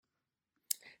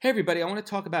Hey everybody, I want to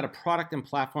talk about a product and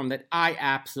platform that I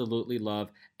absolutely love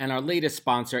and our latest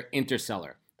sponsor,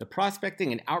 Interseller, the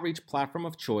prospecting and outreach platform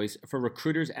of choice for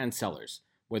recruiters and sellers.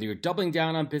 Whether you're doubling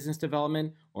down on business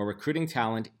development or recruiting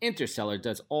talent, Interseller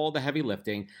does all the heavy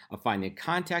lifting of finding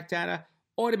contact data,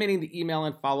 automating the email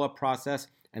and follow-up process,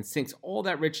 and syncs all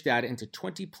that rich data into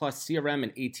 20 plus CRM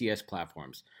and ATS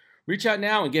platforms. Reach out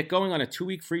now and get going on a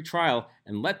 2-week free trial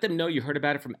and let them know you heard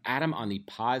about it from Adam on the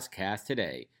podcast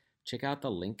today. Check out the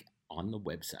link on the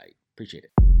website. Appreciate it.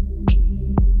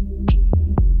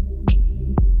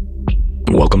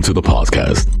 Welcome to the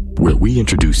podcast, where we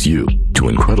introduce you to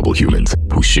incredible humans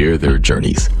who share their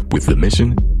journeys with the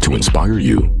mission to inspire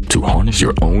you to harness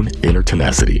your own inner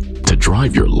tenacity to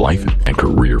drive your life and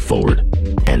career forward.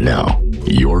 And now,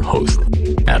 your host,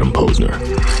 Adam Posner.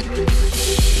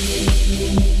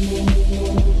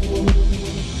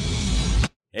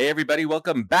 Hey everybody,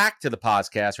 welcome back to the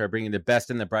podcast where I bring you the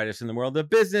best and the brightest in the world of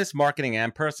business, marketing,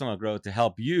 and personal growth to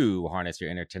help you harness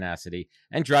your inner tenacity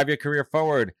and drive your career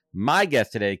forward. My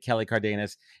guest today, Kelly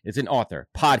Cardenas, is an author,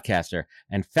 podcaster,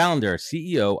 and founder,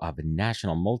 CEO of a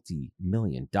national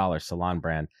multi-million-dollar salon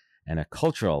brand and a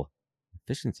cultural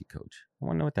efficiency coach. I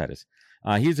want to know what that is.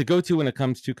 He's a go-to when it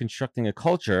comes to constructing a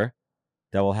culture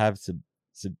that will have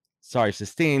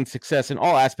sustained success in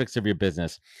all aspects of your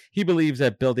business. He believes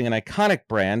that building an iconic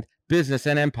brand, business,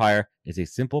 and empire is a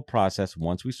simple process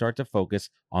once we start to focus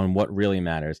on what really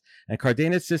matters. And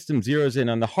Cardenas' system zeroes in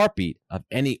on the heartbeat of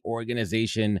any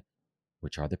organization,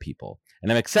 which are the people.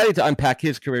 And I'm excited to unpack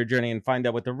his career journey and find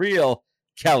out what the real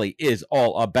Kelly is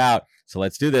all about. So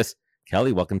let's do this.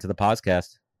 Kelly, welcome to the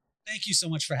podcast. Thank you so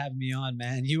much for having me on,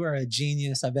 man. You are a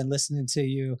genius. I've been listening to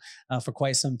you for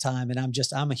quite some time, and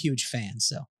I'm a huge fan.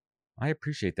 So I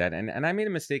appreciate that. And I made a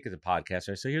mistake as a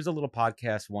podcaster. So here's a little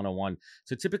podcast 101.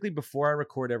 So typically before I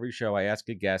record every show, I ask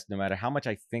a guest, no matter how much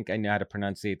I think I know how to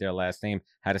pronunciate their last name,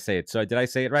 how to say it. So did I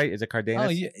say it right? Is it Cardenas?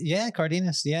 Oh, yeah,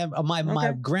 Cardenas. Yeah.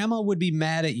 My grandma would be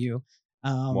mad at you.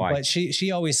 Why? But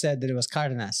she always said that it was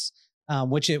Cardenas,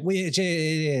 which it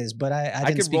is. But I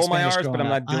didn't could roll my R's, but I'm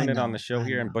not doing it on the show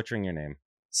here and butchering your name.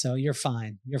 So you're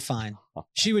fine. You're fine.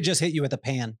 She would just hit you with a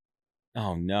pan.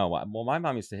 Oh no! Well, my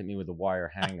mom used to hit me with a wire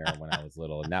hanger when I was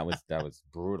little, and that was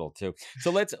brutal too.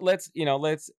 So let's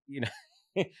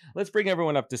bring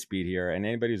everyone up to speed here. And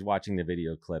anybody who's watching the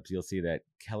video clips, you'll see that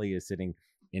Kelly is sitting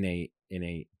in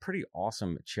a pretty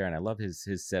awesome chair, and I love his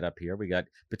setup here. We got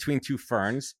between two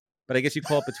ferns, but I guess you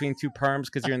call it between two perms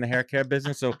because you're in the hair care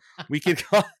business. So we could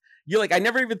call. You're like, I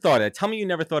never even thought of it. Tell me you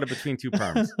never thought of between two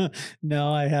perms.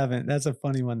 No, I haven't. That's a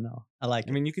funny one though. I like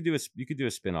it. I mean, you could do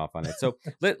a spin-off on it. So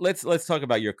let's talk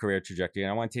about your career trajectory.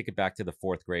 And I want to take it back to the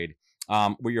 4th grade,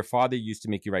 where your father used to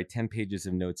make you write 10 pages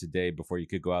of notes a day before you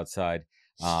could go outside.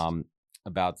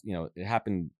 About, it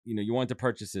happened, you wanted to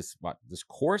purchase this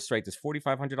course, right? This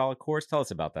 $4,500 course. Tell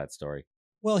us about that story.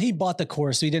 Well, he bought the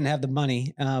course, so he didn't have the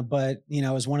money. But,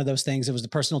 it was one of those things. It was the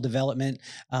personal development.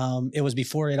 It was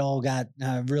before it all got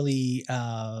really,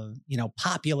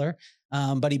 popular.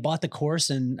 But he bought the course,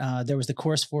 and there was the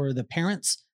course for the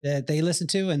parents that they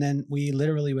listened to. And then we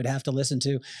literally would have to listen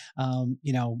to,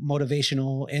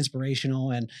 motivational, inspirational,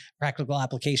 and practical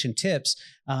application tips.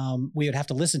 We would have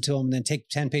to listen to them and then take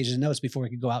 10 pages of notes before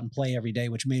we could go out and play every day,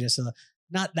 which made us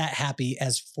not that happy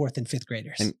as 4th and 5th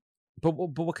graders. But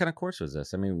what kind of course was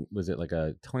this? I mean, was it like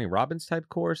a Tony Robbins type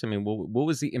course? I mean, what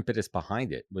was the impetus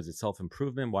behind it? Was it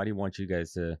self-improvement? Why do you want you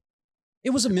guys to?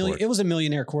 It was a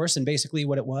Millionaire Course, and basically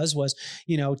what it was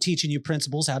teaching you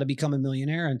principles how to become a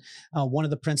millionaire. And one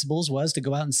of the principles was to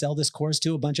go out and sell this course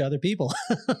to a bunch of other people.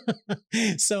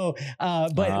 So,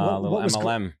 what was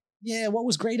MLM. Yeah, what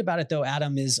was great about it though,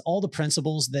 Adam, is all the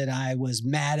principles that I was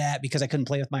mad at because I couldn't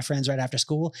play with my friends right after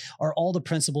school are all the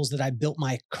principles that I built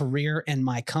my career and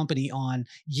my company on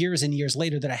years and years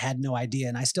later that I had no idea.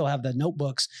 And I still have the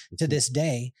notebooks to this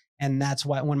day. And that's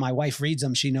why when my wife reads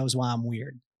them, she knows why I'm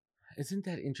weird. Isn't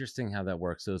that interesting how that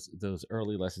works? Those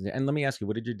early lessons. And let me ask you,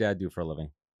 what did your dad do for a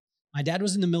living? My dad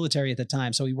was in the military at the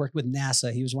time, so he worked with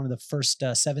NASA. He was one of the first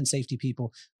 7 safety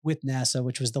people with NASA,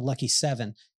 which was the Lucky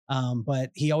 7.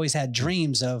 But he always had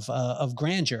dreams of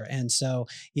grandeur. And so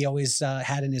he always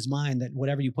had in his mind that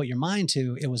whatever you put your mind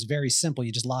to, it was very simple.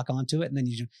 You just lock onto it and then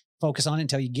you focus on it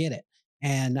until you get it.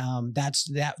 And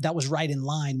that was right in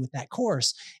line with that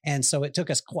course. And so it took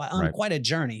us quite a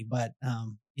journey. But,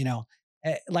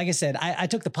 like I said, I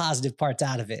took the positive parts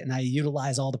out of it and I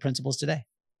utilize all the principles today.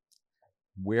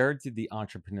 Where did the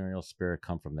entrepreneurial spirit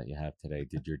come from that you have today?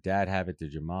 Did your dad have it?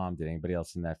 Did your mom? Did anybody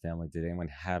else in that family? Did anyone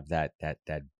have that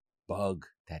bug,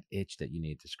 that itch that you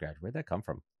need to scratch? Where'd that come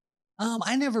from?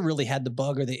 I never really had the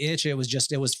bug or the itch. It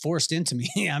was forced into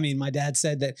me. I mean, my dad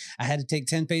said that I had to take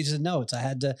 10 pages of notes. I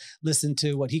had to listen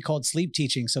to what he called sleep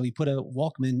teaching. So he put a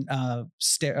Walkman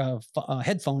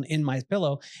headphone in my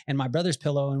pillow and my brother's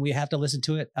pillow, and we have to listen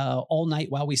to it all night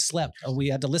while we slept. We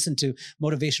had to listen to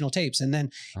motivational tapes. And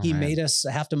then he made us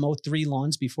have to mow 3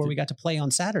 lawns before we got to play on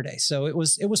Saturday. So it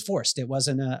was forced. It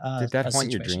wasn't a Did that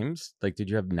haunt your situation. dreams? Like, did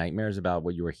you have nightmares about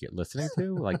what you were listening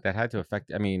to? Like, that had to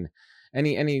affect, I mean,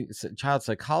 any child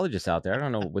psychologists out there, I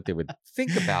don't know what they would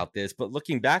think about this, but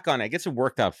looking back on it, I guess it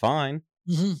worked out fine.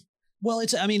 Mm-hmm. Well,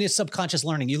 it's subconscious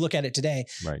learning. You look at it today,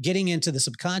 Right. Getting into the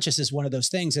subconscious is one of those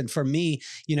things. And for me,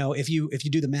 if you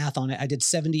do the math on it, I did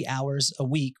 70 hours a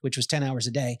week, which was 10 hours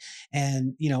a day.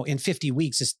 And, in 50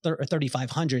 weeks, it's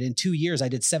 3,500. In 2 years, I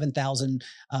did 7,000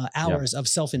 hours of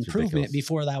self-improvement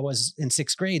before I was in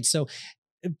 6th grade. So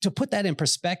to put that in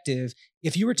perspective,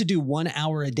 if you were to do 1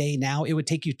 hour a day now, it would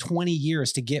take you 20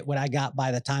 years to get what I got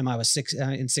by the time I was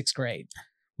in 6th grade.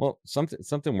 Well,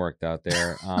 something worked out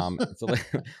there. So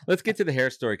let's get to the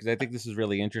hair story, because I think this is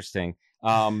really interesting.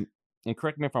 And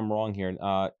correct me if I'm wrong here.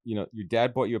 Your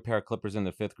dad bought you a pair of clippers in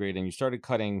the 5th grade, and you started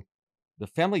cutting the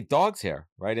family dog's hair,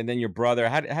 right? And then your brother.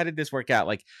 How did this work out?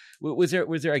 Like, was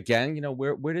there again?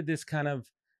 Where did this kind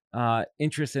of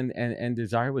interest and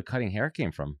desire with cutting hair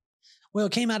came from? Well,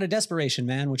 it came out of desperation,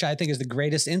 man, which I think is the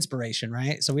greatest inspiration,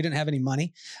 right? So we didn't have any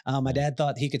money. My dad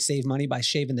thought he could save money by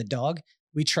shaving the dog.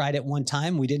 We tried it one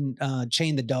time. We didn't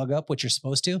chain the dog up, which you're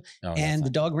supposed to. And the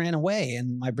dog ran away.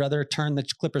 And my brother turned the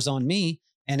clippers on me.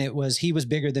 And he was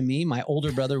bigger than me. My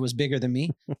older brother was bigger than me.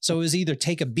 So it was either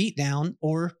take a beat down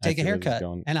or take a haircut.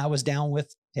 And I was down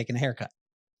with taking a haircut.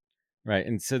 Right.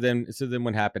 And so then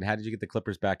what happened? How did you get the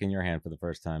clippers back in your hand for the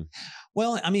first time?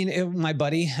 Well, I mean, my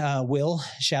buddy, Will,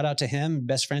 shout out to him,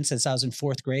 best friend since I was in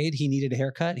 4th grade. He needed a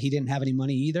haircut. He didn't have any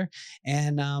money either.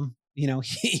 And,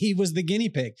 he was the guinea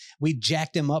pig. We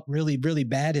jacked him up really, really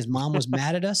bad. His mom was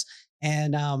mad at us.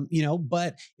 And,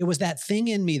 but it was that thing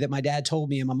in me that my dad told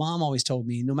me and my mom always told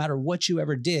me, no matter what you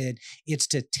ever did, it's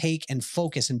to take and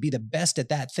focus and be the best at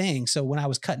that thing. So when I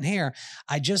was cutting hair,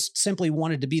 I just simply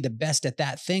wanted to be the best at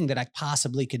that thing that I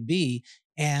possibly could be.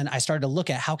 And I started to look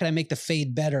at how could I make the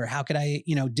fade better? How could I,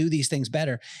 do these things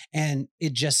better? And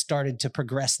it just started to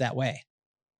progress that way.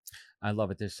 I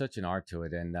love it. There's such an art to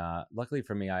it. And luckily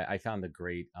for me, I found the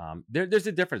great, there's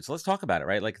a difference. Let's talk about it,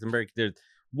 right? Like,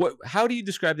 how do you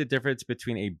describe the difference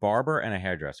between a barber and a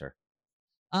hairdresser?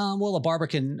 Well, a barber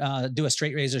can do a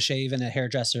straight razor shave, and a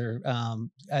hairdresser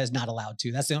is not allowed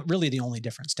to. That's really the only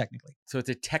difference, technically. So it's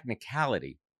a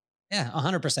technicality. Yeah,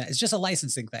 100%. It's just a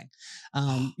licensing thing.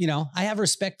 I have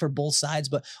respect for both sides,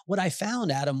 but what I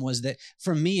found, Adam, was that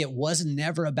for me, it was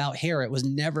never about hair. It was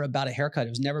never about a haircut.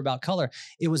 It was never about color.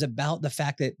 It was about the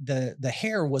fact that the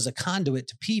hair was a conduit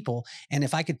to people. And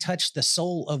if I could touch the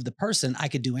soul of the person, I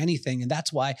could do anything. And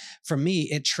that's why, for me,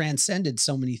 it transcended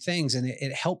so many things. And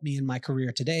it helped me in my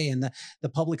career today in the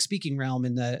public speaking realm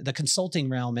and the consulting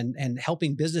realm and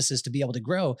helping businesses to be able to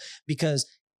grow. Because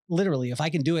literally, if I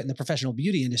can do it in the professional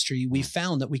beauty industry, we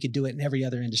found that we could do it in every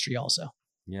other industry also.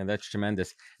 Yeah, that's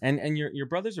tremendous. And your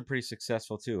brothers are pretty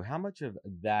successful too. How much of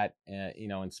that,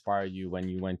 inspired you when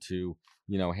you went to,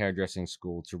 hairdressing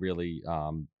school to really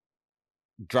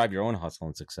drive your own hustle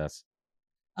and success?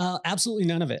 Absolutely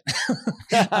none of it.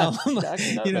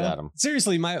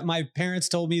 Seriously, my parents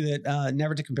told me that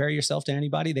never to compare yourself to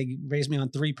anybody. They raised me on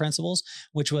 3 principles,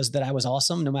 which was that I was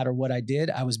awesome no matter what I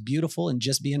did. I was beautiful and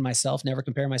just being myself, never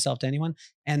compare myself to anyone,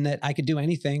 and that I could do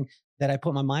anything that I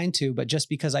put my mind to, but just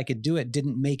because I could do it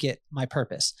didn't make it my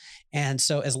purpose. And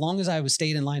so as long as I was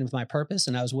stayed in line with my purpose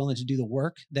and I was willing to do the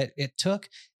work that it took,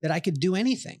 that I could do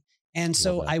anything. And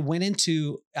so I went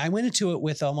into it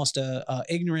with almost a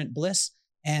ignorant bliss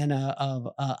and of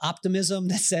optimism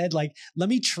that said, like, let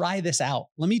me try this out.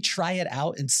 Let me try it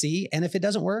out and see. And if it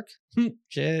doesn't work,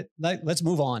 let's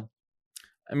move on.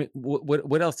 I mean,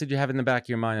 what else did you have in the back of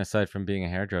your mind aside from being a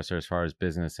hairdresser as far as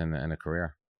business and a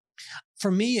career? For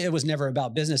me, it was never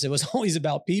about business. It was always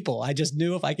about people. I just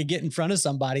knew if I could get in front of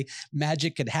somebody,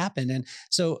 magic could happen. And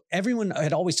so everyone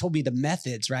had always told me the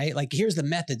methods, right? Like, here's the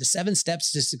method, the 7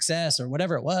 steps to success or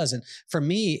whatever it was. And for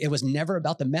me, it was never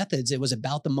about the methods. It was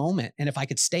about the moment. And if I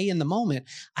could stay in the moment,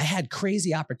 I had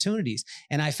crazy opportunities.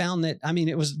 And I found that,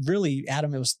 it was really,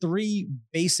 Adam, it was 3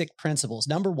 basic principles.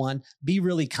 Number 1, be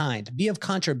really kind, be of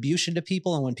contribution to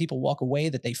people. And when people walk away,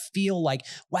 that they feel like,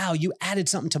 wow, you added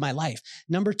something to my life.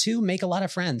 Number 2, make a lot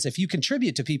of friends. If you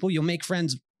contribute to people, you'll make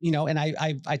friends, and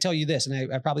I tell you this,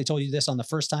 and I probably told you this on the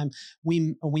first time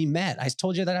we met. I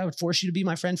told you that I would force you to be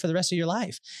my friend for the rest of your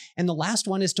life. And the last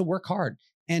one is to work hard.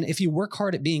 And if you work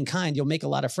hard at being kind, you'll make a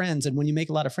lot of friends. And when you make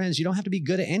a lot of friends, you don't have to be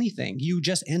good at anything. You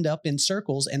just end up in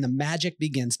circles and the magic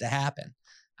begins to happen.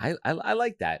 I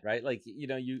like that, right? Like,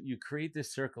 you create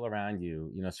this circle around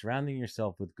you, surrounding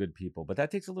yourself with good people, but that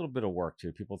takes a little bit of work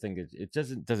too. People think it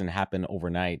doesn't happen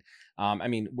overnight. I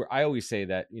mean, I always say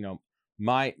that,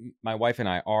 my wife and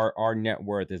I, our net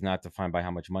worth is not defined by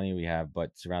how much money we have,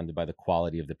 but surrounded by the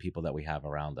quality of the people that we have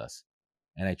around us.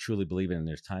 And I truly believe it. And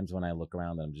there's times when I look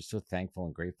around and I'm just so thankful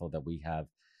and grateful that we have,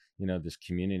 this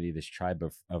community, this tribe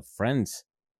of friends.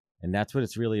 And that's what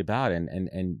it's really about.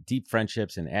 And deep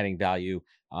friendships and adding value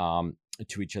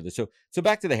to each other. So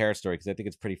back to the hair story, because I think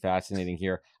it's pretty fascinating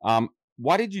here.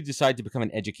 Why did you decide to become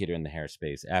an educator in the hair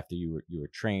space after you were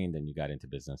trained and you got into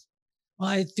business? Well,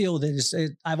 I feel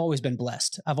that I've always been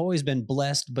blessed. I've always been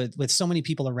blessed, but with so many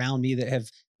people around me that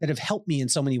have helped me in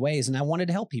so many ways. And I wanted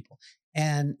to help people.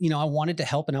 And, I wanted to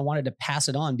help and I wanted to pass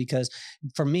it on because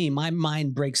for me, my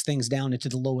mind breaks things down into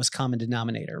the lowest common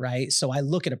denominator, right? So I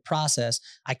look at a process,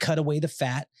 I cut away the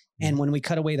fat. And when we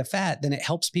cut away the fat, then it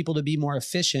helps people to be more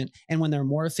efficient. And when they're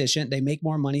more efficient, they make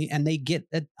more money and they get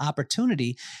an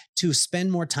opportunity to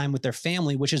spend more time with their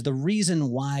family, which is the reason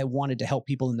why I wanted to help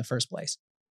people in the first place.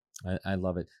 I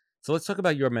love it. So let's talk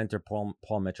about your mentor,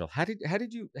 Paul Mitchell. How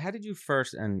did you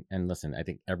first, and listen, I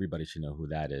think everybody should know who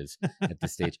that is at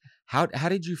this stage. How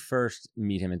did you first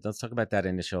meet him? And let's talk about that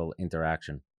initial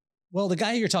interaction. Well, the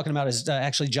guy you're talking about is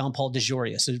actually John Paul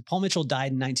DeJoria. So Paul Mitchell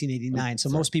died in 1989. So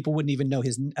most people wouldn't even know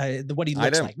what he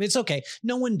looks like. It's okay.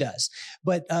 No one does.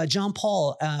 But John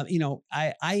Paul,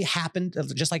 I happened,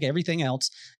 just like everything else,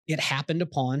 it happened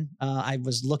upon, I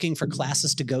was looking for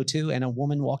classes to go to and a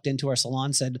woman walked into our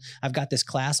salon, said, I've got this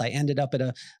class. I ended up at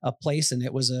a place and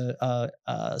it was a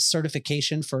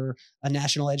certification for a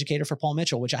national educator for Paul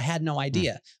Mitchell, which I had no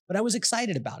idea, but I was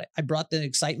excited about it. I brought the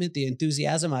excitement, the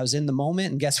enthusiasm. I was in the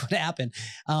moment and guess what happened?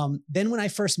 Then when I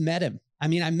first met him, I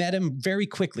met him very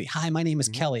quickly. Hi, my name is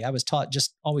Kelly. I was taught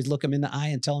just always look him in the eye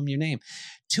and tell him your name.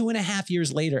 2.5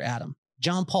 years later, Adam,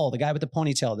 John Paul, the guy with the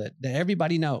ponytail that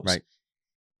everybody knows, right,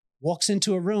 walks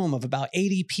into a room of about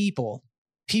 80 people.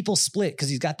 People split because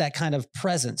he's got that kind of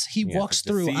presence. He walks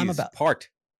through. I'm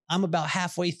about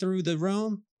halfway through the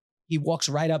room. He walks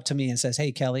right up to me and says,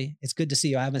 "Hey, Kelly, it's good to see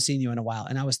you. I haven't seen you in a while."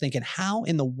 And I was thinking, how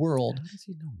in the world? How does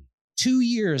he know me? 2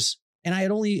 years. And I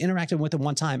had only interacted with him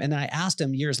one time. And then I asked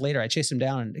him years later, I chased him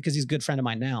down because he's a good friend of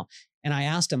mine now. And I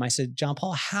asked him, I said, John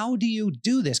Paul, how do you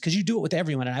do this? Because you do it with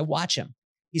everyone. And I watch him.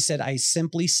 He said, I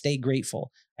simply stay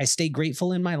grateful. I stay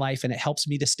grateful in my life and it helps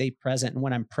me to stay present. And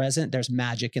when I'm present, there's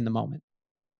magic in the moment.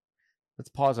 Let's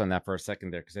pause on that for a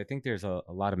second there, because I think there's a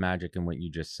lot of magic in what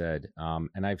you just said.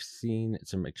 And I've seen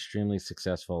some extremely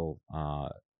successful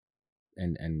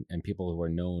and people who are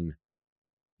known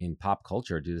in pop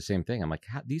culture do the same thing. I'm like,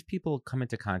 how, these people come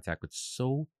into contact with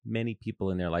so many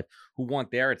people in their life who want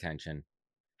their attention.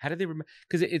 How do they remember?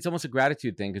 Because it's almost a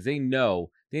gratitude thing, because they know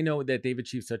that they've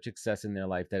achieved such success in their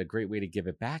life that a great way to give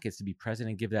it back is to be present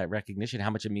and give that recognition,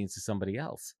 how much it means to somebody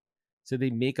else. So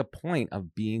they make a point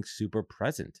of being super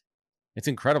present. It's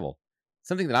incredible.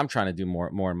 Something that I'm trying to do more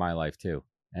in my life too.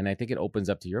 And I think it opens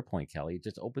up, to your point, Kelly, it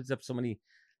just opens up so many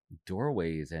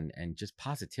doorways and just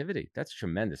positivity. That's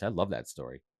tremendous. I love that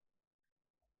story.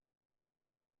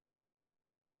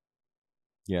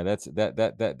 Yeah, that's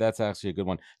actually a good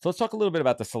one. So let's talk a little bit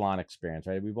about the salon experience,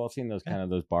 right? We've all seen those kind of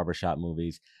those barbershop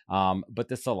movies. But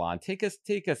the salon, take us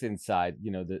inside,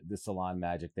 the salon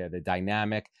magic there, the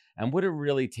dynamic, and what it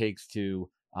really takes to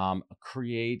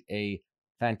create a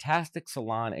fantastic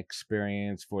salon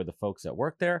experience for the folks that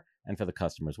work there and for the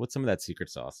customers. What's some of that secret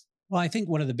sauce? Well, I think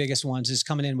one of the biggest ones is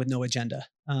coming in with no agenda.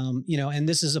 And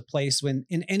this is a place when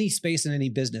in any space, in any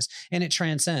business, and it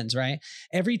transcends, right?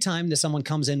 Every time that someone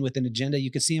comes in with an agenda,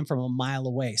 you can see them from a mile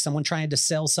away. Someone trying to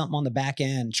sell something on the back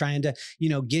end, trying to,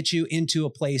 get you into a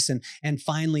place and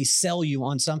finally sell you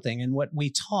on something. And what we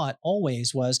taught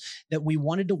always was that we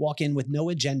wanted to walk in with no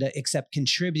agenda except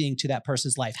contributing to that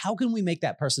person's life. How can we make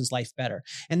that person's life better?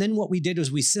 And then what we did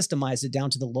was we systemized it down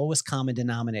to the lowest common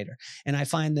denominator. And I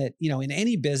find that, in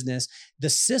any business, the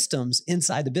systems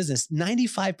inside the business,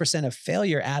 95% of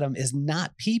failure, Adam, is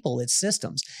not people, it's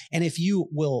systems. And if you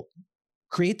will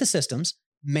create the systems,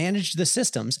 manage the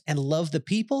systems, and love the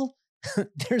people,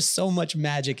 there's so much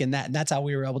magic in that. And that's how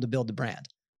we were able to build the brand.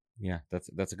 Yeah, that's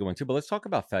a good one too. But let's talk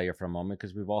about failure for a moment,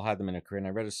 because we've all had them in a career. And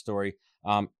I read a story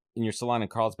in your salon in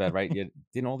Carlsbad, right?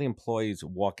 Didn't all the employees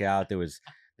walk out? There was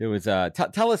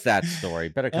tell us that story.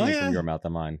 Better coming from your mouth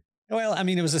than mine. Well, I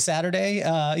mean, it was a Saturday.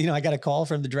 I got a call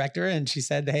from the director and she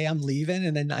said, "Hey, I'm leaving."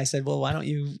 And then I said, "Well, why don't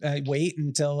you wait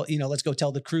until, let's go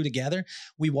tell the crew together."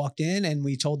 We walked in and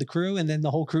we told the crew, and then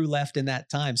the whole crew left in that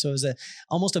time. So it was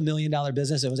almost $1 million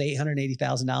business. It was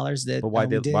 $880,000 that But why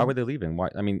were they leaving? Why?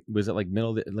 I mean, was it like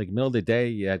middle of the day?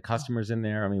 You had customers in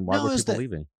there. I mean, why were people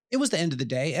leaving? It was the end of the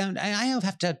day. And I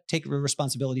have to take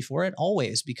responsibility for it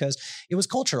always, because it was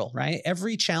cultural, right?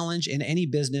 Every challenge in any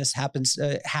business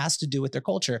has to do with their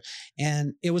culture.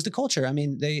 And it was the culture. I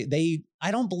mean,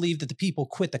 I don't believe that the people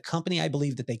quit the company. I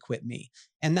believe that they quit me.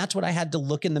 And that's what I had to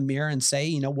look in the mirror and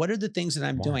say, what are the things that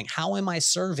I'm doing? How am I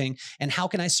serving? And how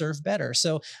can I serve better?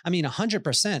 So, I mean,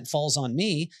 100% falls on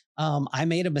me. I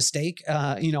made a mistake.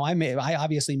 I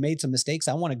obviously made some mistakes.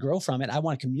 I want to grow from it. I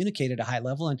want to communicate at a high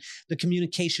level, and the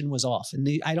communication was off. And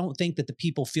I don't think that the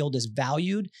people felt as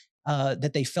valued as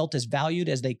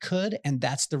they could. And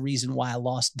that's the reason why I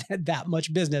lost that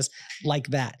much business like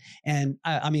that. And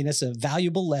I mean, it's a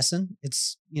valuable lesson.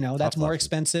 It's, that's more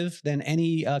expensive than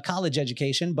any college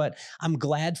education, but I'm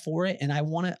glad for it. And I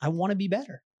want to be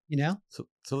better.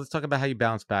 So let's talk about how you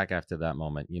bounced back after that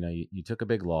moment. You took a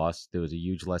big loss. There was a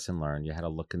huge lesson learned. You had to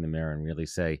look in the mirror and really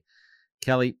say,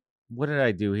 Kelly, what did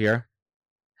I do here?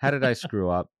 How did I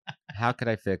screw up? How could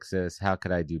I fix this? How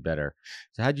could I do better?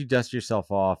 So how'd you dust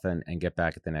yourself off and get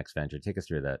back at the next venture? Take us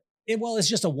through that. It's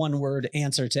just a one-word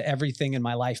answer to everything in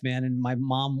my life, man. And my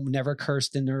mom never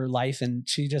cursed in her life. And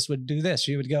she just would do this.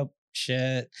 She would go,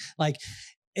 shit.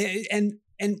 And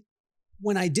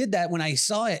when I did that, when I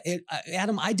saw it,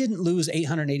 Adam, I didn't lose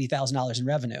 $880,000 in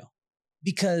revenue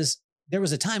because there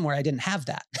was a time where I didn't have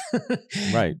that.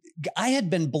 Right. I had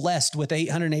been blessed with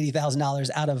 $880,000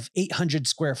 out of 800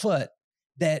 square foot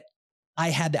that I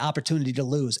had the opportunity to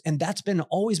lose. And that's been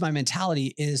always my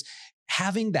mentality, is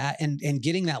having that and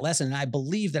getting that lesson. And I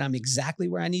believe that I'm exactly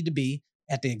where I need to be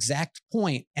at the exact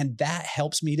point. And that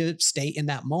helps me to stay in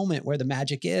that moment where the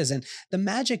magic is. And the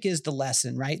magic is the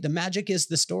lesson, right? The magic is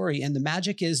the story. And the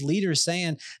magic is leaders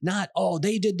saying, not, oh,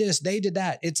 they did this, they did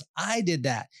that. It's, I did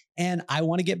that. And I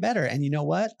want to get better. And you know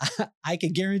what? I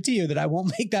can guarantee you that I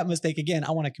won't make that mistake again.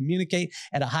 I want to communicate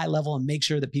at a high level and make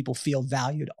sure that people feel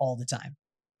valued all the time.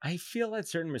 I feel that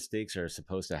certain mistakes are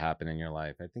supposed to happen in your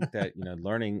life. I think that,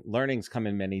 learnings come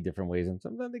in many different ways, and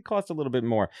sometimes they cost a little bit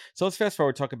more. So let's fast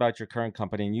forward, talk about your current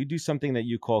company, and you do something that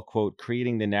you call, quote,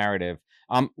 creating the narrative.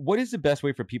 What is the best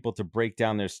way for people to break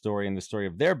down their story and the story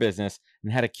of their business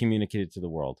and how to communicate it to the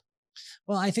world?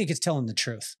 Well, I think it's telling the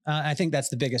truth. I think that's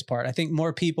the biggest part. I think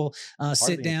more people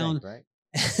sit down. Right?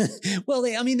 Well,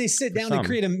 they sit down and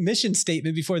create a mission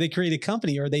statement before they create a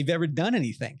company or they've ever done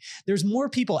anything. There's more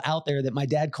people out there that my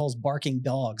dad calls barking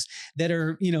dogs that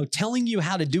are, telling you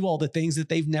how to do all the things that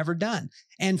they've never done.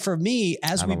 And for me,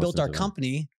 as we built our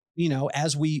company,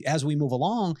 as we move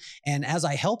along and as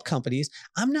I help companies,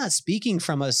 I'm not speaking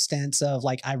from a stance of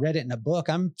like, I read it in a book.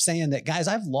 I'm saying that, guys,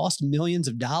 I've lost millions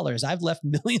of dollars. I've left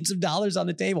millions of dollars on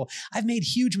the table. I've made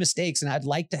huge mistakes, and I'd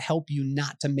like to help you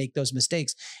not to make those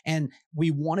mistakes. And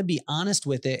we want to be honest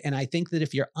with it. And I think that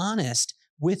if you're honest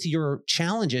with your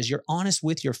challenges, you're honest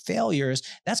with your failures,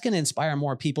 that's going to inspire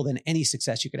more people than any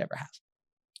success you could ever have.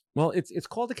 Well, it's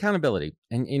called accountability.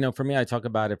 And, for me, I talk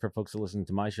about it for folks who listen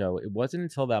to my show. It wasn't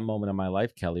until that moment in my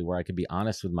life, Kelly, where I could be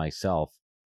honest with myself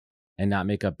and not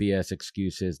make up BS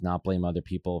excuses, not blame other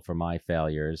people for my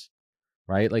failures,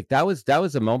 right? Like that was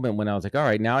a moment when I was like, all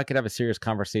right, now I could have a serious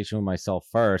conversation with myself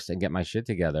first and get my shit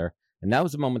together. And that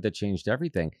was a moment that changed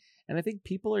everything. And I think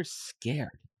people are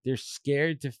scared. They're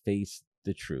scared to face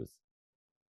the truth.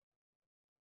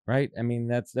 Right. I mean,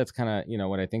 that's kind of,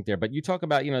 what I think there. But you talk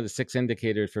about, the 6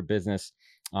 indicators for business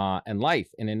and life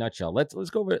in a nutshell. Let's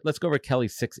go over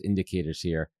Kelly's 6 indicators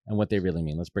here and what they really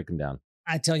mean. Let's break them down.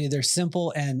 I tell you, they're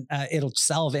simple, and it'll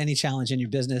solve any challenge in your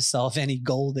business, solve any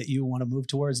goal that you want to move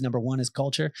towards. Number 1 is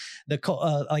culture.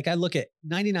 I look at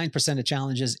 99% of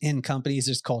challenges in companies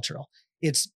is cultural.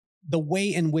 It's the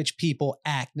way in which people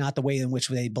act, not the way in which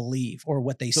they believe or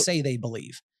what they say they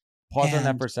believe. Pause on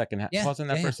that for a second. Pause on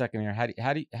that for a second here.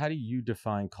 How do you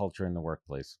define culture in the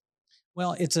workplace?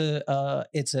 Well, it's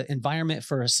an environment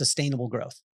for sustainable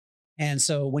growth. And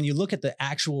so when you look at the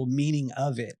actual meaning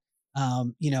of it,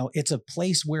 it's a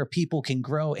place where people can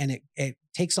grow, and it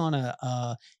takes on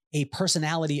a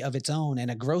personality of its own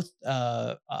and a growth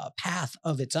path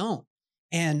of its own.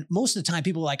 And most of the time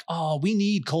people are like, oh, we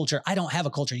need culture. I don't have a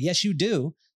culture. Yes, you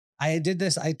do. I did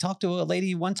this. I talked to a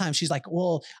lady one time. She's like,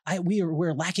 well,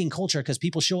 we're lacking culture because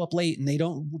people show up late and they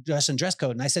don't dress in dress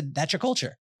code. And I said, that's your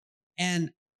culture. And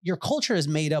your culture is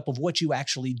made up of what you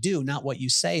actually do, not what you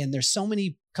say. And there's so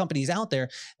many companies out there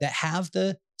that have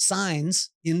the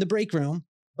signs in the break room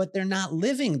but they're not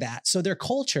living that. So their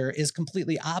culture is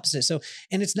completely opposite. So,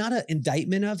 and it's not an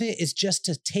indictment of it. It's just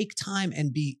to take time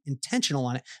and be intentional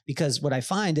on it. Because what I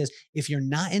find is if you're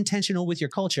not intentional with your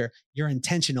culture, you're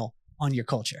intentional on your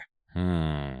culture.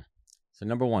 So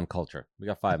number one, culture. We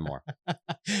got 5 more.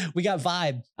 We got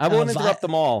vibe. I won't interrupt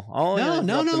them all. I'll only interrupt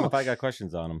them No. if I got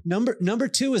questions on them. Number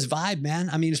 2 is vibe, man.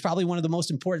 I mean, it's probably one of the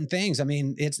most important things. I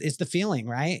mean, it's the feeling,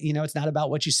 right? You know, it's not about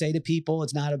what you say to people.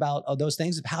 It's not about those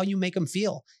things. It's how you make them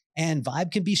feel. And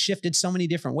vibe can be shifted so many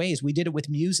different ways. We did it with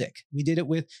music. We did it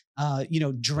with,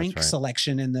 drink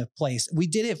selection in the place. We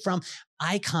did it from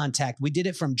eye contact. We did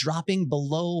it from dropping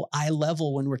below eye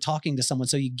level when we're talking to someone.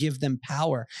 So you give them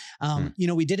power.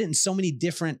 We did it in so many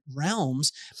different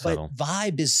realms, but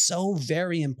vibe is so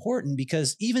very important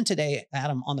because even today,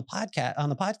 Adam, on the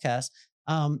podcast,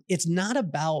 it's not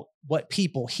about what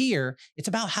people hear. It's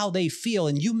about how they feel,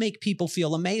 and you make people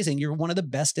feel amazing. You're one of the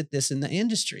best at this in the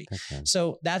industry. Okay.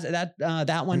 So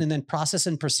that one, and then process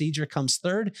and procedure comes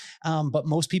third. But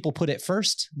most people put it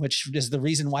first, which is the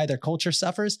reason why their culture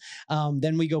suffers.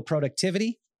 Then we go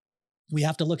productivity. We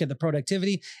have to look at the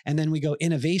productivity, and then we go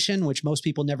innovation, which most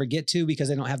people never get to because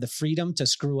they don't have the freedom to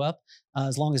screw up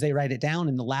as long as they write it down.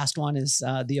 And the last one is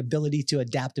the ability to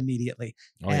adapt immediately.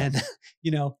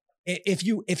 If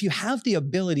you have the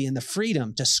ability and the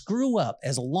freedom to screw up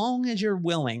as long as you're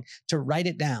willing to write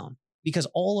it down, because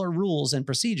all our rules and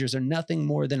procedures are nothing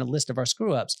more than a list of our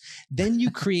screw ups, then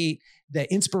you create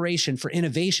the inspiration for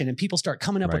innovation and people start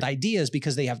coming up with ideas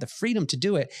because they have the freedom to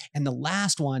do it. And the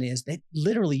last one is that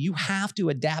literally you have to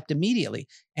adapt immediately.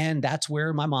 And that's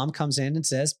where my mom comes in and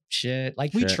says,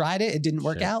 we tried it. It didn't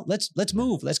work out. Let's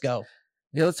move. Let's go.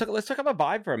 Yeah, let's talk about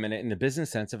vibe for a minute in the business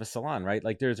sense of a salon, right?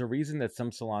 Like there's a reason that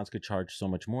some salons could charge so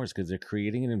much more is because they're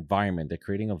creating an environment, they're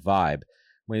creating a vibe.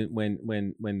 When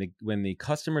the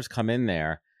customers come in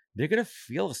there, they're gonna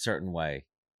feel a certain way,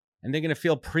 and they're gonna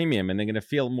feel premium, and they're gonna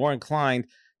feel more inclined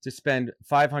to spend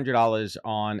 $500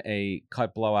 on a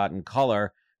cut, blowout, and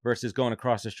color versus going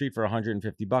across the street for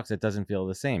 $150. That doesn't feel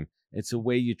the same. It's the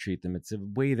way you treat them. It's the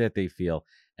way that they feel,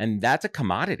 and that's a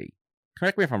commodity.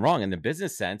 Correct me if I'm wrong. In the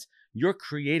business sense, you're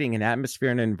creating an atmosphere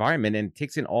and an environment, and it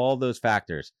takes in all those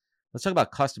factors. Let's talk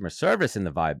about customer service in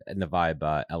the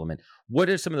vibe element. What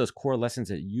are some of those core lessons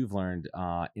that you've learned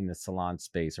in the salon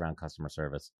space around customer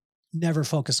service? Never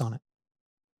focus on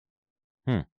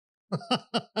it.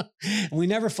 We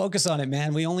never focus on it,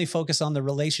 man. We only focus on the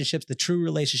relationships, the true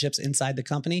relationships inside the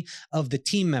company of the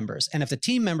team members. And if the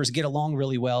team members get along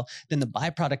really well, then the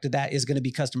byproduct of that is going to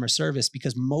be customer service,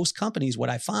 because most companies, what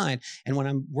I find, and when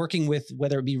I'm working with,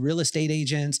 whether it be real estate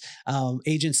agents,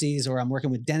 agencies, or I'm working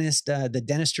with dentists, the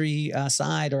dentistry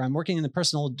side, or I'm working in the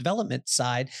personal development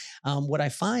side, what I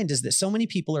find is that so many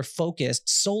people are focused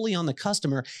solely on the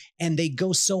customer, and they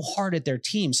go so hard at their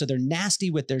team. So they're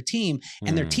nasty with their team,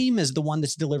 and their team is the one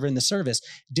that's delivering the service.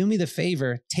 Do me the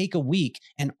favor, take a week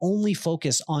and only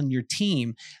focus on your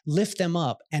team, lift them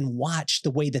up, and watch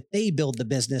the way that they build the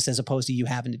business as opposed to you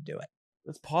having to do it.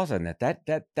 Let's pause on that.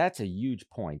 That's a huge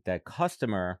point. That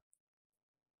customer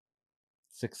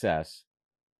success,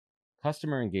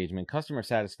 customer engagement, customer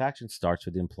satisfaction starts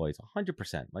with the employees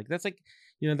 100%. Like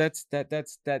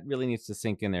that really needs to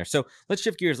sink in there. So let's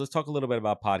shift gears. Let's talk a little bit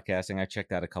about podcasting. I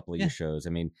checked out a couple of your shows.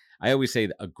 I mean, I always say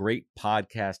that a great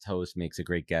podcast host makes a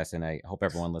great guest, and I hope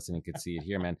everyone listening could see it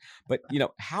here, man. But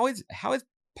how is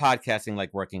podcasting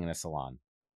like working in a salon?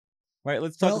 Right.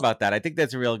 Let's talk about that. I think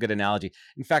that's a real good analogy.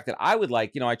 In fact, that I would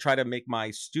like, I try to make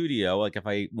my studio, like if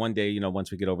I one day,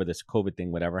 once we get over this COVID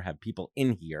thing, whatever, have people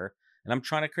in here. And I'm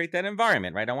trying to create that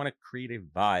environment, right? I want to create a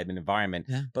vibe, an environment.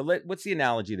 Yeah. But what's the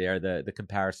analogy there, the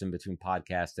comparison between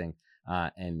podcasting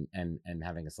and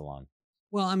having a salon?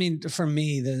 Well, I mean, for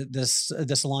me,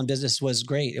 the salon business was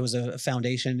great. It was a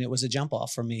foundation. It was a jump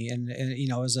off for me, and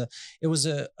it was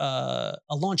a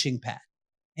launching pad.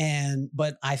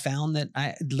 But I found that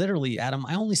Adam,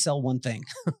 I only sell one thing.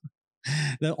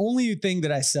 The only thing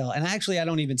that I sell, and actually I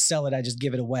don't even sell it, I just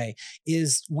give it away,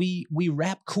 is we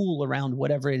wrap cool around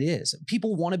whatever it is.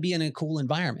 People want to be in a cool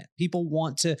environment. People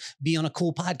want to be on a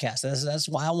cool podcast. That's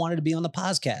why I wanted to be on the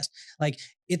podcast. Like,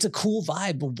 it's a cool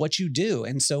vibe of what you do.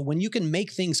 And so when you can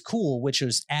make things cool, which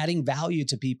is adding value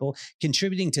to people,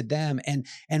 contributing to them, and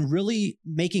really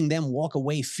making them walk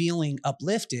away feeling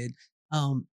uplifted,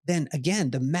 then again,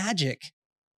 the magic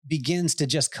begins to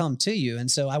just come to you. And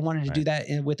so I wanted to do that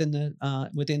within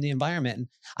the environment. And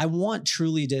I want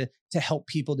truly to help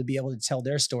people to be able to tell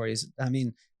their stories. I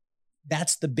mean,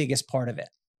 that's the biggest part of it.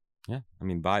 Yeah. I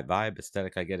mean, vibe,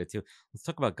 aesthetic, I get it too. Let's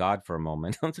talk about God for a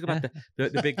moment. Let's talk about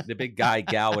the big guy,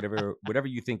 gal, whatever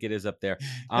you think it is up there.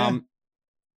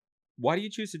 Why do you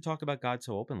choose to talk about God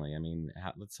so openly? I mean,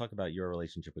 let's talk about your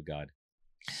relationship with God.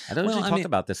 I don't Well, usually I talk mean,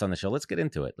 about this on the show. Let's get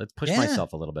into it. Let's push yeah,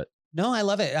 myself a little bit. no, I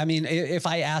love it. I mean, if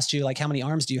I asked you like, how many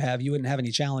arms do you have? You wouldn't have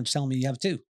any challenge telling me you have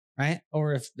two, right?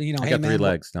 Or if, I hey got 3 man,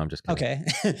 legs. No, I'm just kidding. okay.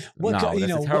 No, that's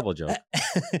a What, terrible joke.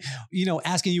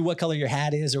 asking you what color your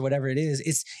hat is or whatever it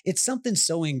is, it's something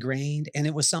so ingrained. And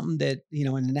it was something that,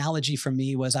 an analogy for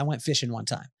me was I went fishing one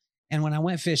time. And when I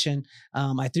went fishing,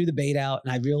 I threw the bait out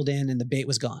and I reeled in and the bait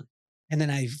was gone. And then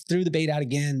I threw the bait out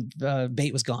again,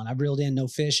 bait was gone. I reeled in, no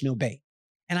fish, no bait.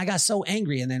 And I got so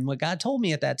angry. And then what God told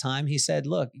me at that time, he said,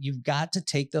 look, you've got to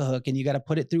take the hook and you got to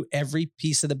put it through every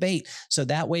piece of the bait. So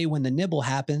that way, when the nibble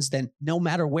happens, then no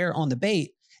matter where on the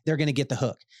bait, they're going to get the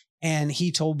hook. And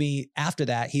he told me after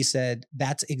that, he said,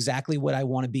 that's exactly what I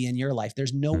want to be in your life.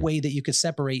 There's no way that you could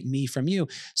separate me from you.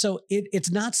 So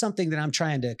it's not something that I'm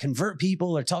trying to convert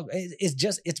people or talk.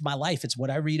 It's my life. It's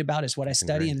what I read about. It's what I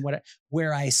study and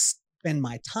where I spend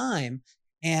my time.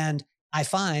 And I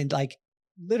find like,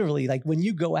 literally, like when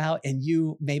you go out and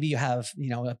maybe you have,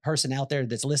 a person out there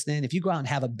that's listening, if you go out and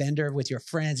have a bender with your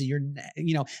friends and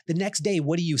the next day,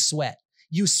 what do you sweat?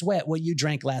 You sweat what you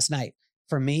drank last night.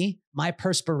 For me, my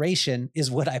perspiration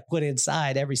is what I put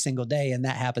inside every single day. And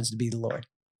that happens to be the Lord.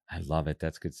 I love it.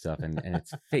 That's good stuff. And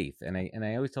it's faith. And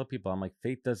I always tell people, I'm like,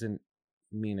 faith doesn't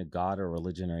mean a God or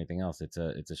religion or anything else. It's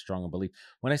a stronger belief.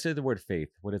 When I say the word faith,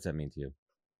 what does that mean to you?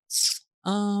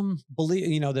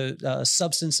 Believe, the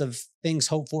substance of things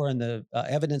hoped for and the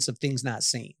evidence of things not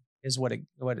seen is where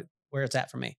it's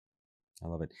at for me. I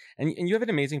love it. And you have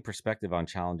an amazing perspective on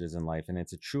challenges in life, and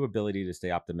it's a true ability to stay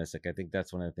optimistic. I think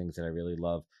that's one of the things that I really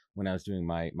love when I was doing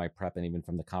my prep and even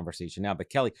from the conversation now.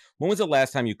 But Kelly, when was the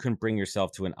last time you couldn't bring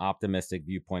yourself to an optimistic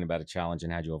viewpoint about a challenge,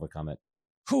 and how'd you overcome it?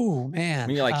 Oh, man.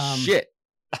 When you're like, shit,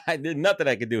 I did nothing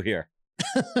I could do here.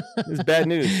 It's bad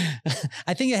news.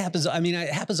 I think it happens. I mean, it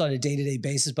happens on a day-to-day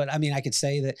basis, but I mean, I could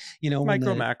say that,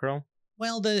 macro.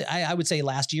 Well, I would say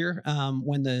last year,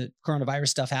 when the coronavirus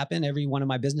stuff happened, every one of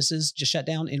my businesses just shut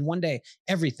down in one day,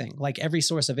 everything, like every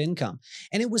source of income.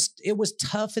 And it was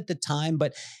tough at the time,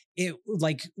 but it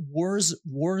like wars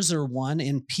are won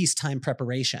in peacetime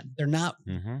preparation. They're not,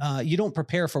 you don't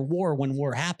prepare for war when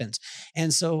war happens.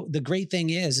 And so the great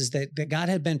thing is that God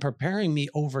had been preparing me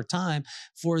over time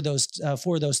for those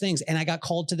things. And I got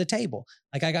called to the table.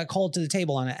 Like I got called to the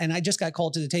table on it. And I just got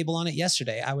called to the table on it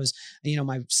yesterday. I was,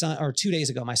 my son, or 2 days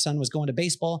ago, my son was going to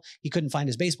baseball. He couldn't find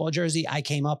his baseball jersey. I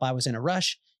came up, I was in a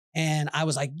rush. And I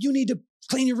was like, you need to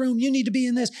clean your room. You need to be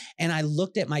in this. And I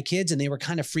looked at my kids and they were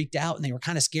kind of freaked out and they were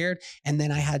kind of scared. And then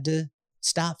I had to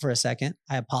stop for a second.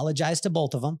 I apologized to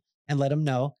both of them and let them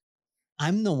know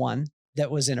I'm the one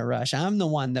that was in a rush. I'm the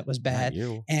one that was bad.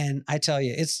 And I tell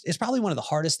you, it's probably one of the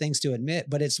hardest things to admit,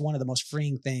 but it's one of the most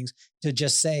freeing things to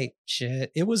just say,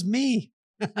 shit, it was me.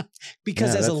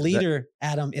 Because as a leader,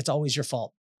 Adam, it's always your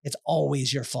fault. It's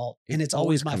always your fault. And it's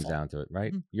always my fault. It comes down to it,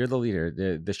 right? Mm-hmm. You're the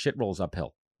leader. The shit rolls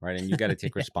uphill. Right. And you got to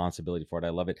take responsibility for it. I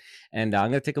love it. And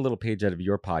I'm going to take a little page out of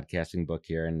your podcasting book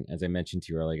here. And as I mentioned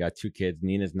to you earlier, I got 2 kids.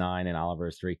 Nina's 9 and Oliver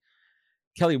is 3.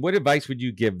 Kelly, what advice would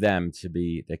you give them to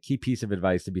be the key piece of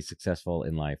advice to be successful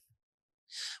in life?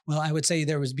 Well, I would say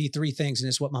there would be 3 things. And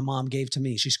it's what my mom gave to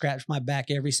me. She scratched my back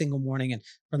every single morning. And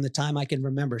from the time I can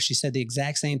remember, she said the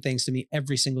exact same things to me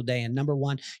every single day. And number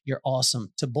 1, you're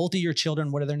awesome. To both of your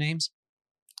children, what are their names?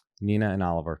 Nina and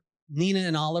Oliver. Nina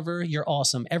and Oliver, you're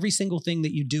awesome. Every single thing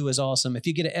that you do is awesome. If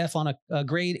you get an F on a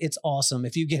grade, it's awesome.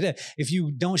 If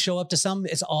you don't show up to something,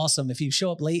 it's awesome. If you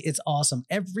show up late, it's awesome.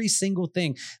 Every single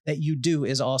thing that you do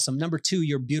is awesome. Number 2,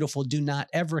 you're beautiful. Do not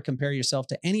ever compare yourself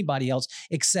to anybody else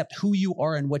except who you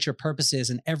are and what your purpose is.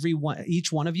 And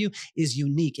each one of you is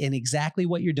unique in exactly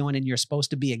what you're doing. And you're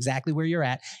supposed to be exactly where you're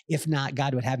at. If not,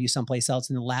 God would have you someplace else.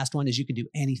 And the last one is you can do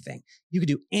anything. You can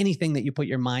do anything that you put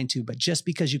your mind to, but just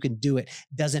because you can do it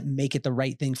doesn't make it the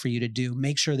right thing for you to do.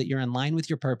 Make sure that you're in line with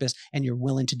your purpose and you're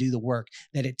willing to do the work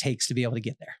that it takes to be able to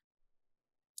get there.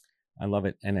 I love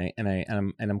it. And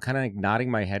I'm kind of like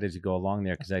nodding my head as you go along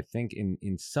there, because I think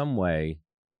in some way,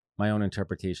 my own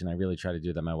interpretation, I really try to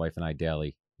do that, my wife and I,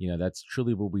 daily. That's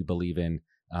truly what we believe in.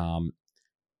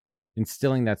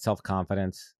 Instilling that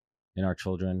self-confidence in our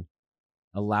children,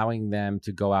 allowing them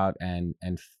to go out and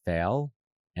fail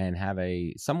and have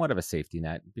a somewhat of a safety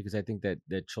net, because I think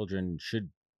that children should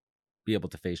be able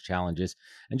to face challenges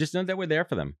and just know that we're there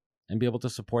for them and be able to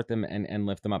support them and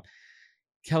lift them up.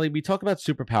 Kelly, we talk about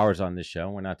superpowers on this show.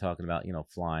 We're not talking about,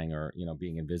 flying or,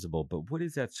 being invisible, but what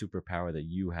is that superpower that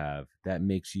you have that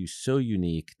makes you so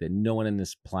unique that no one on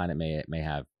this planet may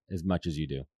have as much as you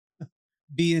do?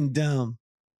 Being dumb.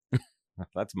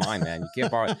 That's mine, man. You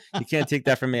can't borrow. You can't take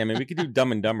that from me. I mean, we could do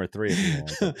Dumb and Dumber 3 if you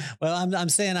want. Well, I'm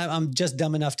saying I'm just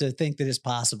dumb enough to think that it's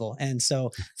possible. And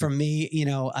so for me,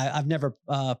 I've never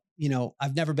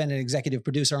been an executive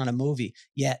producer on a movie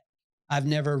yet. I've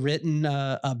never written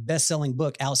a best-selling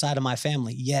book outside of my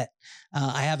family yet.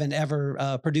 I haven't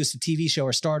ever produced a TV show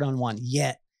or starred on one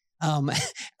yet.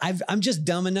 I'm just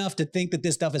dumb enough to think that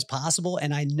this stuff is possible.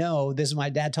 And I know this is what my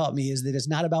dad taught me, is that it's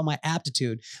not about my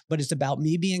aptitude, but it's about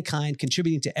me being kind,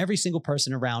 contributing to every single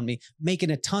person around me,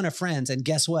 making a ton of friends. And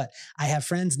guess what? I have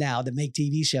friends now that make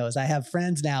TV shows. I have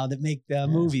friends now that make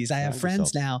movies. I have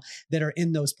friends now that are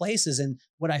in those places. And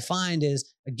what I find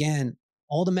is, again,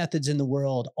 all the methods in the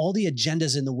world, all the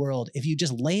agendas in the world, if you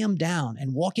just lay them down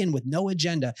and walk in with no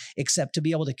agenda except to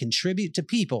be able to contribute to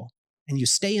people, and you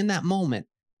stay in that moment,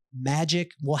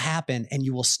 magic will happen, and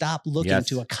you will stop looking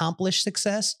to accomplish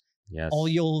success. Yes. All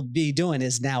you'll be doing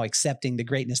is now accepting the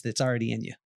greatness that's already in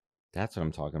you. That's what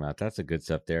I'm talking about. That's the good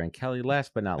stuff there. And Kelly,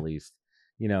 last but not least,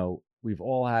 we've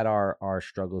all had our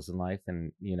struggles in life.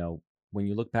 And, when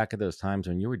you look back at those times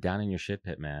when you were down in your shit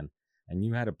pit, man, and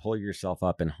you had to pull yourself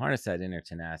up and harness that inner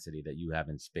tenacity that you have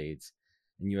in spades,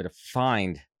 and you had to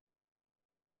find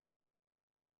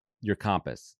your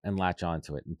compass and latch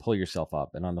onto it and pull yourself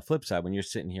up. And on the flip side, when you're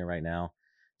sitting here right now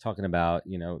talking about,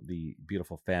 the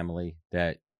beautiful family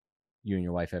that you and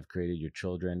your wife have created, your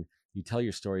children, you tell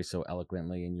your story so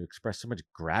eloquently and you express so much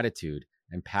gratitude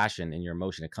and passion in your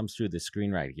emotion. It comes through the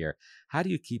screen right here. How do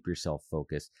you keep yourself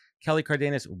focused? Kelly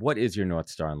Cardenas, what is your North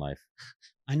Star in life?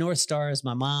 My North Star is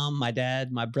my mom, my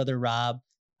dad, my brother, Rob,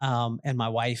 and my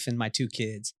wife and my 2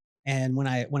 kids. And when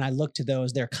I look to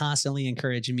those, they're constantly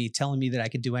encouraging me, telling me that I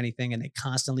could do anything, and they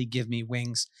constantly give me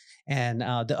wings. And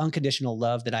the unconditional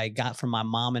love that I got from my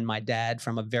mom and my dad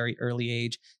from a very early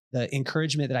age, the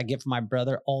encouragement that I get from my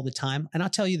brother all the time. And I'll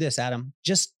tell you this, Adam,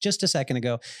 just a second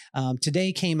ago,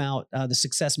 today came out the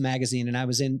Success magazine, and I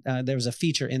was there was a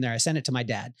feature in there. I sent it to my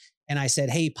dad. And I said,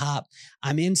 "Hey, Pop,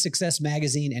 I'm in Success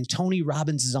magazine and Tony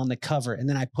Robbins is on the cover." And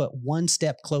then I put one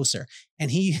step closer.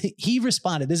 And he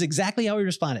responded. This is exactly how he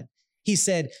responded. He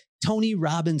said, "Tony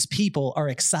Robbins people are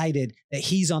excited that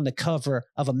he's on the cover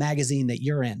of a magazine that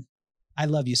you're in. I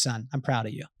love you, son. I'm proud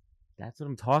of you." That's what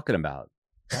I'm talking about.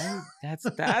 That's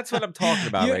what I'm talking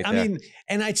about right there. I mean,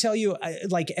 and I tell you,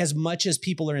 like, as much as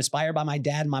people are inspired by my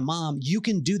dad and my mom, you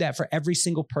can do that for every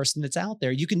single person that's out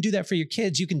there. You can do that for your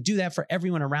kids. You can do that for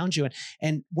everyone around you.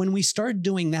 And when we start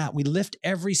doing that, we lift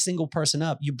every single person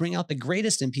up. You bring out the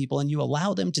greatest in people and you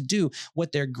allow them to do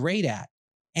what they're great at.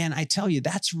 And I tell you,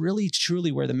 that's really, truly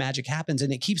where the magic happens.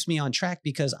 And it keeps me on track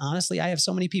because honestly, I have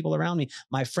so many people around me.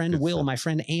 My friend Will, my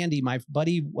friend Andy, my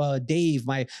buddy Dave,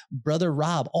 my brother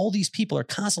Rob, all these people are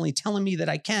constantly telling me that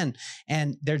I can.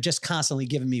 And they're just constantly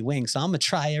giving me wings. So I'm going to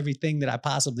try everything that I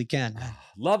possibly can.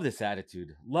 Love this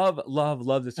attitude.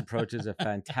 Love this approach. Is a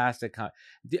fantastic.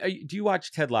 Do you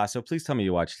watch Ted Lasso? Please tell me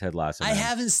you watch Ted Lasso. Man. I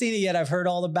haven't seen it yet. I've heard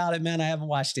all about it, man. I haven't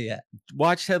watched it yet.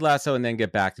 Watch Ted Lasso and then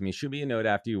get back to me. Shoot me a note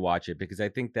after you watch it, because I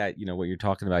think that, what you're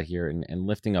talking about here and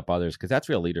lifting up others, because that's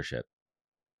real leadership.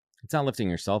 It's not lifting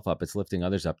yourself up. It's lifting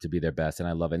others up to be their best. And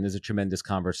I love it. And there's a tremendous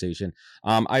conversation.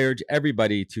 I urge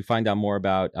everybody to find out more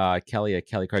about Kelly at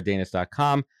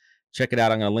kellycardenas.com. Check it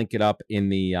out. I'm going to link it up in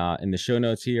the show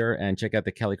notes here, and check out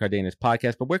the Kelly Cardenas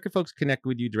podcast. But where can folks connect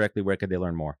with you directly? Where could they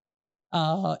learn more?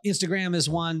 Instagram is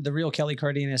one, the real Kelly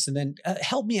Cardenas. And then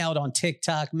help me out on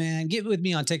TikTok, man. Get with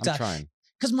me on TikTok. I'm trying.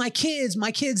 Because my kids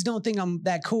don't think I'm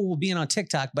that cool being on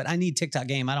TikTok, but I need TikTok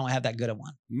game. I don't have that good of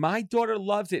one. My daughter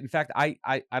loves it. In fact, I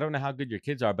don't know how good your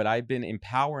kids are, but I've been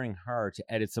empowering her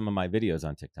to edit some of my videos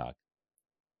on TikTok.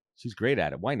 She's great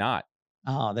at it. Why not?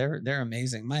 Oh, they're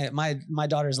amazing. My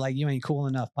daughter's like, "You ain't cool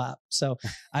enough, Pop." So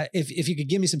if you could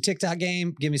give me some TikTok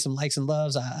game, give me some likes and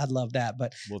loves, I'd love that.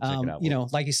 But we'll check it out.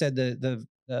 Like you said, the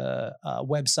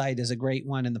website is a great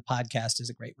one, and the podcast is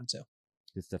a great one too.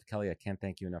 Good stuff, Kelly. I can't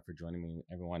thank you enough for joining me.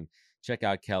 Everyone, check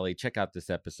out Kelly. Check out this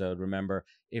episode. Remember,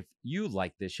 if you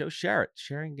like this show, share it.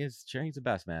 Sharing is the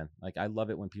best, man. Like, I love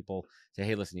it when people say,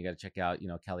 "Hey, listen, you got to check out,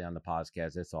 Kelly on the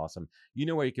podcast. It's awesome." You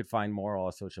know where you could find more, all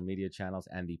our social media channels,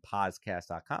 and the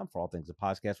podcast.com for all things the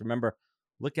podcast. Remember,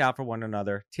 look out for one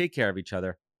another, take care of each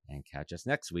other, and catch us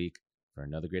next week for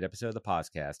another great episode of the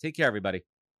podcast. Take care, everybody.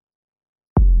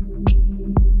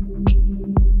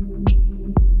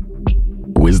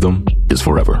 Wisdom is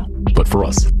forever, but for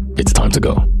us, it's time to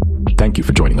go. Thank you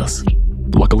for joining us.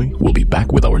 Luckily, we'll be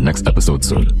back with our next episode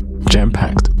soon,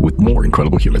 jam-packed with more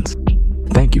incredible humans.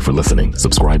 Thank you for listening,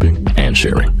 subscribing, and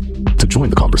sharing. To join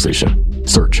the conversation,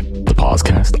 search the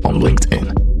podcast on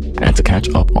LinkedIn. And to catch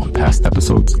up on past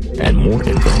episodes and more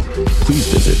info, please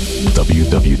visit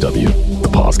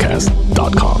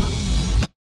www.thepodcast.com.